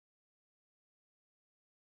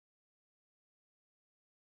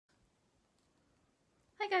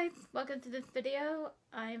Hi guys, welcome to this video.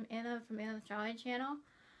 I'm Anna from Anna's Drawing Channel.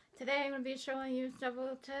 Today I'm going to be showing you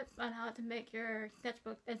several tips on how to make your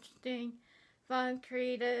sketchbook interesting, fun,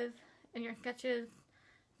 creative in your sketches,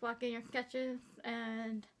 blocking your sketches,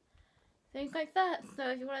 and things like that. So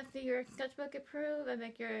if you want to see your sketchbook improve and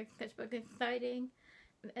make your sketchbook exciting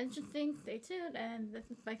and interesting, stay tuned. And this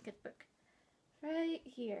is my sketchbook right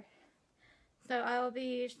here. So I will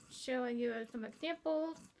be showing you some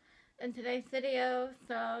examples in today's video,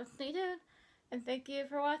 so stay tuned, and thank you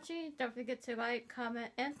for watching. Don't forget to like, comment,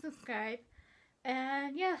 and subscribe,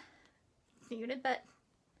 and yeah, see you in a bit.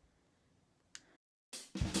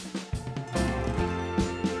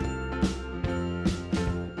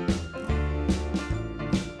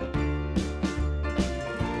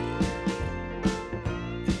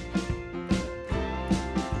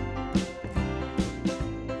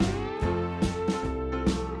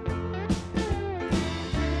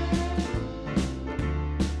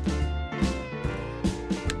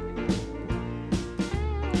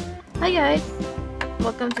 Hi guys,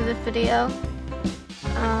 welcome to this video.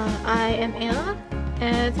 I am Anna,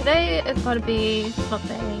 and today is going to be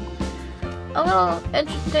something a little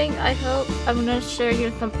interesting, I hope. I'm going to share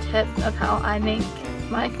you some tips of how I make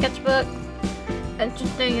my sketchbook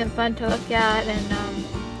interesting and fun to look at, and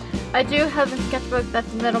I do have a sketchbook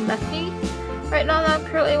that's a little messy right now that I'm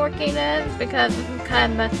currently working in because it's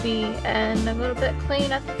kind of messy and a little bit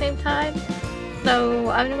clean at the same time. So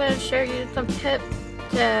I'm going to share you some tips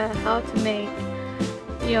to how to make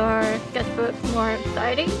your sketchbook more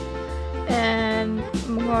exciting and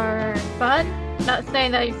more fun. Not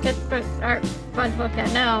saying that your sketchbooks aren't fun to look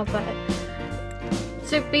at now, but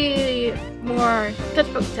to be more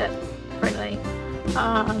sketchbook tips friendly.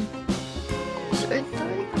 Should I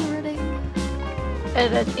start recording?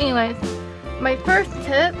 It is. Anyways, my first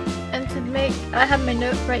tip, and to make, I have my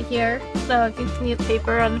notes right here, so if you see a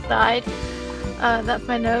paper on the side, that's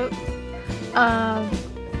my notes.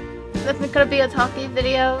 This is going to be a talking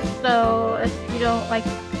video, so if you don't like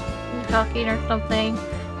talking or something,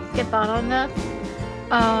 skip out on this.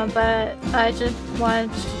 But I just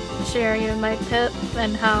wanted to share you my tips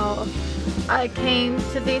and how I came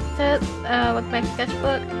to these tips with my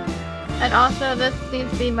sketchbook. And also, this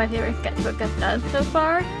seems to be my favorite sketchbook I've done so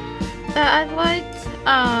far that I've liked.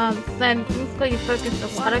 Then usually you focus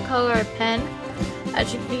on watercolor or pen,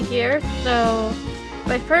 as you see here. So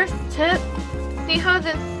my first tip, see how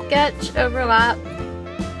this sketch overlap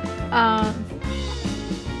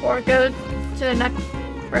or goes to the next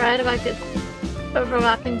spread, like it's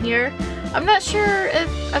overlapping here. I'm not sure if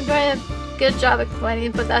I'm doing a good job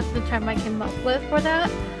explaining, but that's the term I came up with for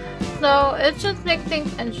that. So it just makes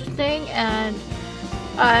things interesting, and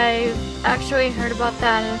I actually heard about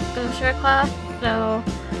that in a Skillshare class, so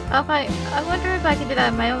I wonder if I could do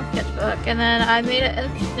that in my own sketchbook. And then I made it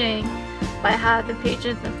interesting by having the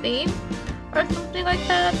pages and theme or something like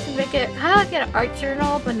that to make it kind of like an art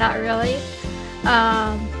journal, but not really.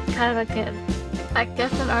 Kind of like I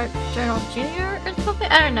guess an art journal junior or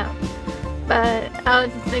something. I don't know, but I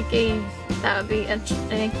was just thinking that would be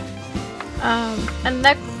interesting. And the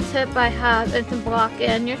next tip I have is to block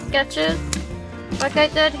in your sketches, like I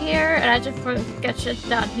did here, and I just put sketches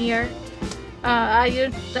down here. I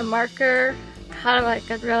used the marker kind of like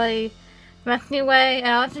a really messy way, and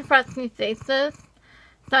I was just pressing faces.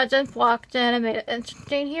 So I just blocked in and made it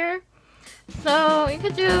interesting here. So you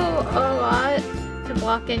could do a lot to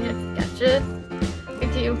block in your sketches. You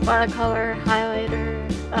can use watercolor,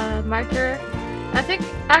 highlighter, marker. I think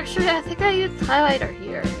I used highlighter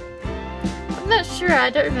here. I'm not sure, I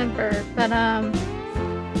don't remember. But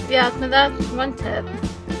yeah, so that's one tip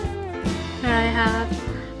that I have.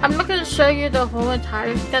 I'm not going to show you the whole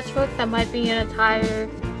entire sketchbook. That might be an entire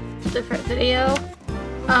different video.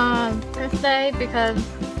 Per se, because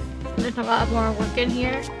there's a lot more work in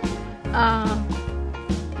here.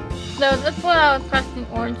 So this one I was pressing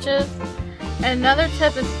oranges. And another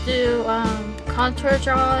tip is to do contour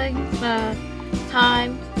drawings,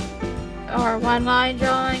 timed or one line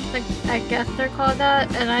drawings, I guess they're called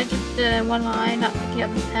that. And I just did one line, not picking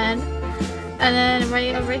up the pen. And then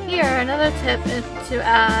right over here, another tip is to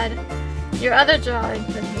add your other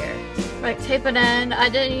drawings in here. Like tape it in. I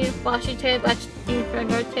didn't use washi tape, I just used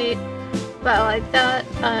regular tape, but I like that.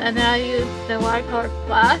 And then I used the watercolor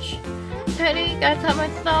flash technique I taught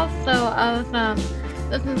myself. So I was,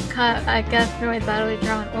 this is kind of, I guess, really badly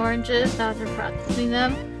drawn oranges, so I was practicing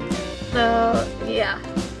them. So yeah.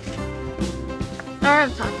 Sorry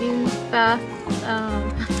I'm talking fast.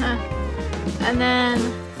 And then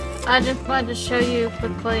I just wanted to show you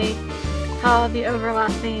quickly how the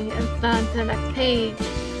overlapping is done to the next page,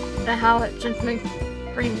 and how it just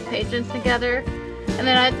brings pages together. And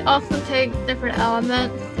then I also take different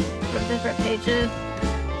elements from different pages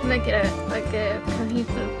to make it a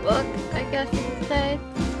cohesive book, I guess you could say.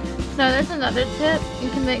 So there's another tip. You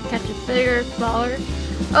can make sketches bigger or smaller.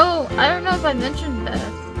 Oh, I don't know if I mentioned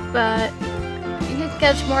this, but you can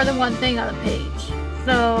sketch more than one thing on a page.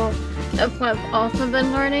 So that's what I've also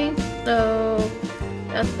been learning. So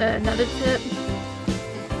that's another tip.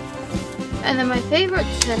 And then my favorite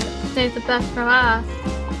tip, save the best for last,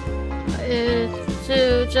 is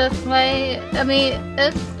to just lay, I mean,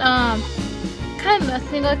 it's kind of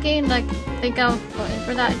messy looking, like I think I was going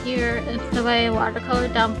for that here, is to lay watercolor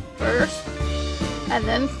down first and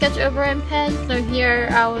then sketch over in pen. So here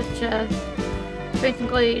I was just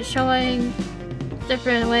basically showing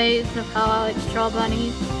different ways of how I like to draw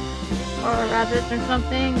bunnies or rabbits or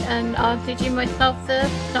something, and I was teaching myself this,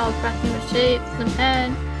 so I was practicing with shapes and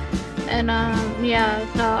pen, and yeah,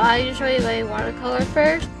 so I usually lay watercolor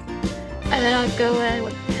first and then I'll go in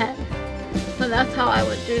with pen. So that's how I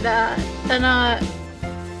would do that.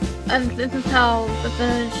 And this is how the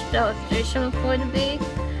finished illustration was going to be.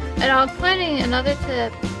 And I was planning another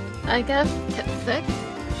tip, I guess tip 6,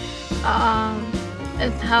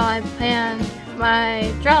 is how I plan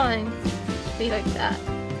my drawings to be like that.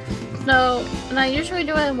 So, and I usually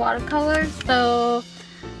do it in watercolors, so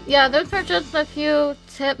yeah, those are just a few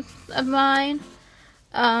tips of mine.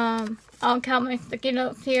 I'll count my sticky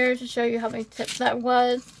notes here to show you how many tips that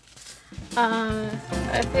was.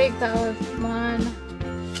 I think that was 1,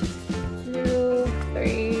 2,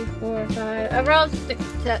 3, 4, 5, around 6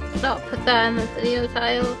 tips. I'll put that in the video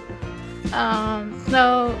title.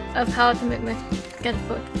 So, of how to make my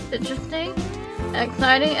sketchbook interesting and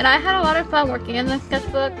exciting. And I had a lot of fun working in the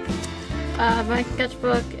sketchbook. My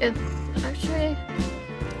sketchbook is actually,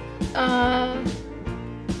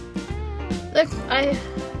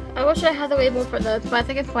 I wish I had the label for this, but I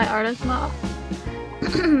think it's my artist loft.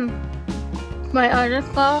 My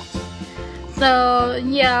artist loft. So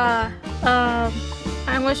yeah,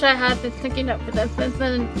 I wish I had this sticky note for this. It's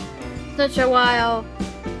been such a while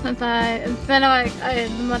since it's been like the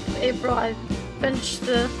month of April I finished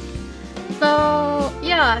this. So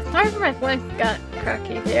yeah, sorry for my voice got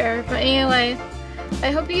cracky there, but anyways,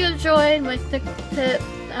 I hope you enjoyed my 6 tips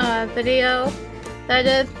video. That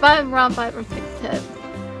is around 5 or 6 tips.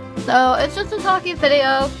 So it's just a talking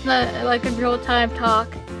video, not like a real time talk.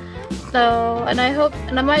 So, and I hope,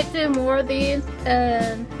 and I might do more of these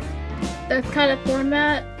in this kind of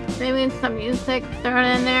format. Maybe some music thrown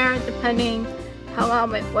in there, depending how loud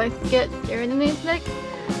my voice gets during the music.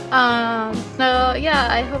 So yeah,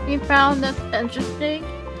 I hope you found this interesting.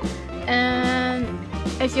 And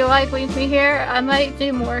if you like what you see here, I might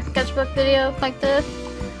do more sketchbook videos like this.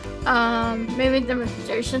 Maybe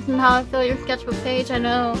demonstrations on how to fill your sketchbook page. I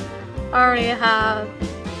know I already have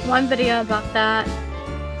one video about that.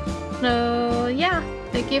 So yeah,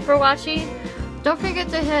 thank you for watching. Don't forget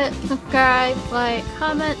to hit subscribe, like,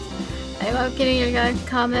 comment. I love getting your guys'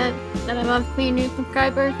 comments, and I love seeing new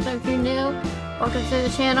subscribers. So if you're new, welcome to the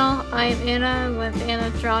channel. I'm Anna with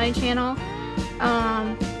Anna's Drawing Channel.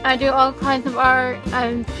 I do all kinds of art.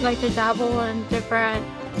 I like to dabble in different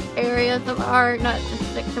areas of art, not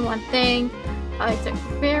just stick to one thing. I like to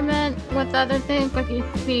experiment with other things like you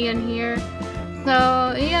see in here.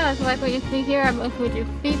 So yeah, if you like what you see here, I mostly do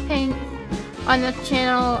speed paint on this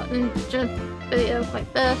channel and just videos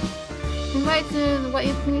like this. If you like what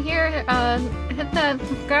you see here, hit that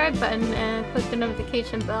subscribe button and click the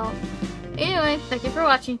notification bell. Anyway, thank you for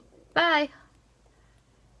watching. Bye!